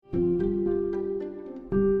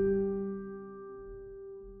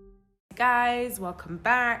guys, welcome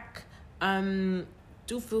back. Do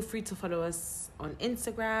feel free to follow us on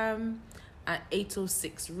Instagram at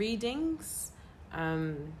 806 Readings.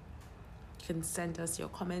 You can send us your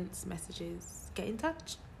comments, messages, get in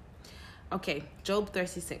touch. Okay, Job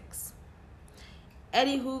 36.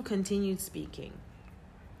 Elihu continued speaking.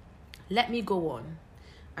 Let me go on,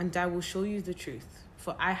 and I will show you the truth,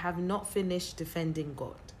 for I have not finished defending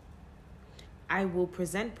God. I will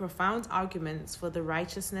present profound arguments for the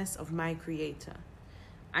righteousness of my Creator.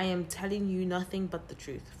 I am telling you nothing but the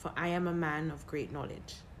truth, for I am a man of great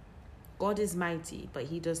knowledge. God is mighty, but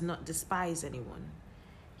he does not despise anyone.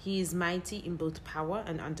 He is mighty in both power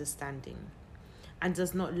and understanding, and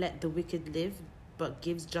does not let the wicked live, but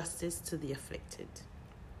gives justice to the afflicted.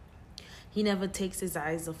 He never takes his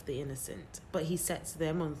eyes off the innocent, but he sets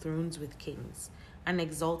them on thrones with kings, and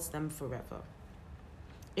exalts them forever.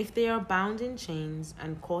 If they are bound in chains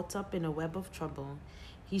and caught up in a web of trouble,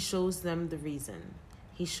 he shows them the reason.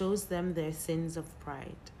 He shows them their sins of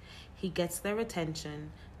pride. He gets their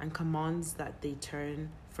attention and commands that they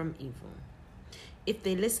turn from evil. If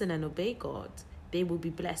they listen and obey God, they will be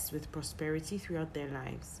blessed with prosperity throughout their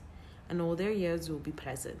lives, and all their years will be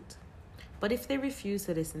pleasant. But if they refuse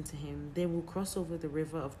to listen to him, they will cross over the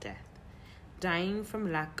river of death, dying from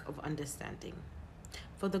lack of understanding.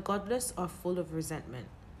 For the godless are full of resentment.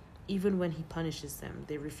 Even when he punishes them,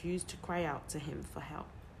 they refuse to cry out to him for help.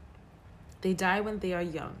 They die when they are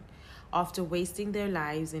young, after wasting their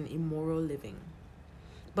lives in immoral living.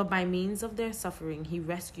 But by means of their suffering, he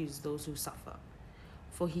rescues those who suffer,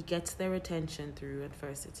 for he gets their attention through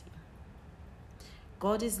adversity.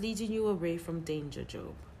 God is leading you away from danger,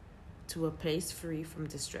 Job, to a place free from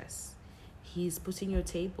distress. He is putting your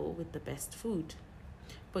table with the best food,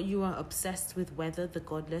 but you are obsessed with whether the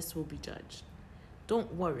godless will be judged.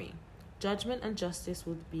 Don't worry, judgment and justice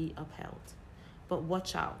will be upheld, but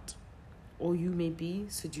watch out, or you may be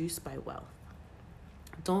seduced by wealth.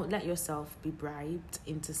 Don't let yourself be bribed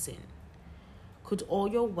into sin. Could all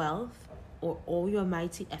your wealth or all your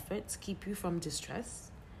mighty efforts keep you from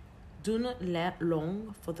distress? Do not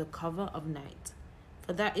long for the cover of night,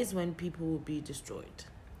 for that is when people will be destroyed.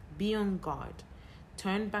 Be on guard,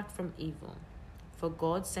 turn back from evil, for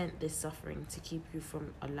God sent this suffering to keep you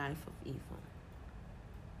from a life of evil.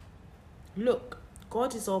 Look,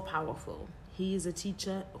 God is all-powerful. He is a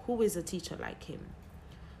teacher. Who is a teacher like him?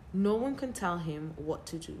 No one can tell him what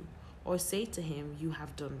to do or say to him, you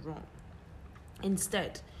have done wrong.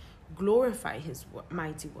 Instead, glorify his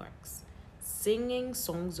mighty works, singing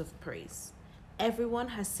songs of praise. Everyone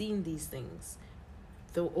has seen these things,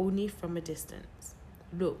 though only from a distance.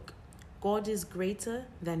 Look, God is greater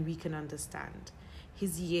than we can understand.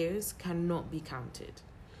 His years cannot be counted.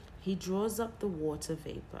 He draws up the water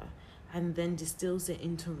vapor and then distills it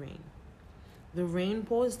into rain. The rain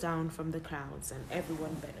pours down from the clouds and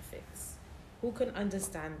everyone benefits. Who can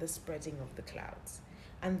understand the spreading of the clouds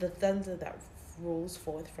and the thunder that rolls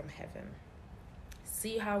forth from heaven?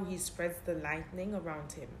 See how he spreads the lightning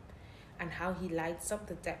around him and how he lights up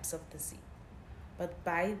the depths of the sea. But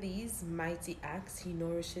by these mighty acts he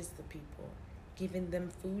nourishes the people, giving them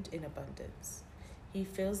food in abundance. He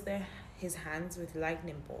fills his hands with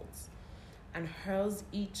lightning bolts and hurls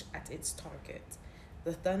each at its target.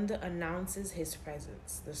 The thunder announces his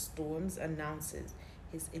presence. The storms announces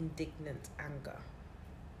his indignant anger.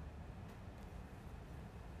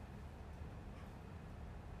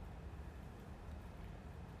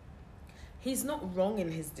 He's not wrong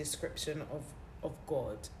in his description of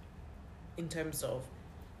God in terms of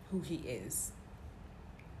who he is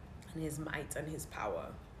and his might and his power.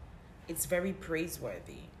 It's very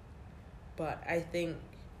praiseworthy. But I think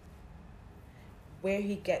where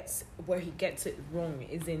he gets it wrong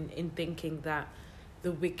is in thinking that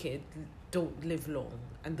the wicked don't live long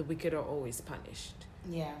and the wicked are always punished.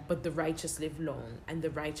 Yeah. But the righteous live long and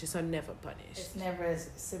the righteous are never punished. It's never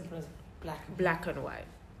as simple as black and white.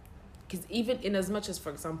 Because even in as much as,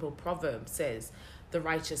 for example, Proverbs says the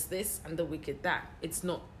righteous this and the wicked that, it's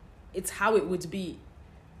how it would be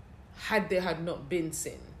had there had not been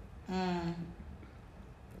sin.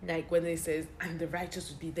 Like when they says, and the righteous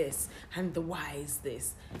would be this, and the wise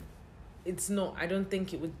this. It's not, I don't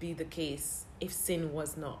think it would be the case if sin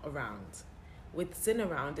was not around. With sin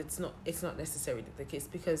around, it's not necessarily the case,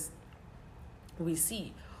 because we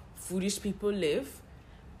see foolish people live,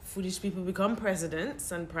 foolish people become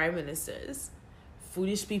presidents and prime ministers,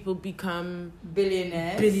 foolish people become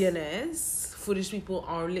billionaires, foolish people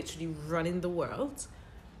are literally running the world.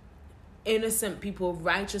 Innocent people,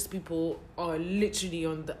 righteous people are literally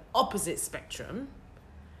on the opposite spectrum.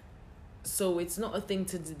 So it's not a thing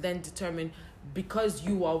to then determine because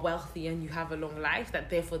you are wealthy and you have a long life that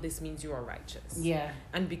therefore this means you are righteous. Yeah.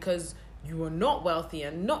 And because you are not wealthy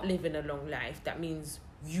and not living a long life, that means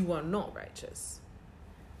you are not righteous.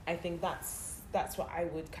 I think that's what I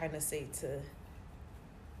would kind of say to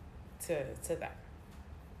that.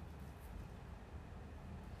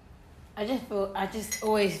 I just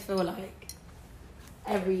always feel like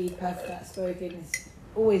every person that's spoken is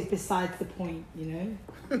always besides the point, you know?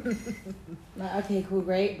 Like, okay, cool,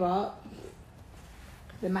 great, but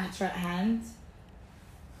the matter at hand,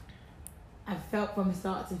 I felt from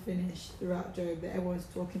start to finish throughout Job that everyone's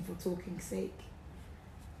talking for talking's sake.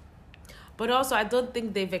 But also, I don't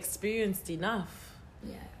think they've experienced enough.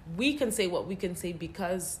 Yeah. We can say what we can say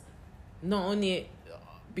because not only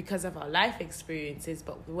because of our life experiences,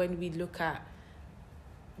 but when we look at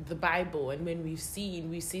the Bible and when we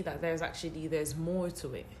see that there's more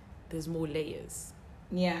to it. There's more layers.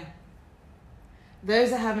 Yeah.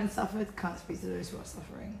 Those that haven't suffered can't speak to those who are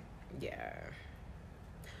suffering. Yeah.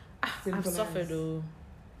 Simple I've suffered as. though.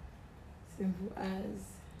 Simple as.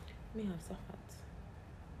 Me have suffered.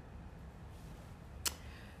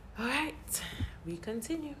 Alright. We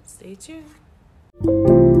continue. Stay tuned.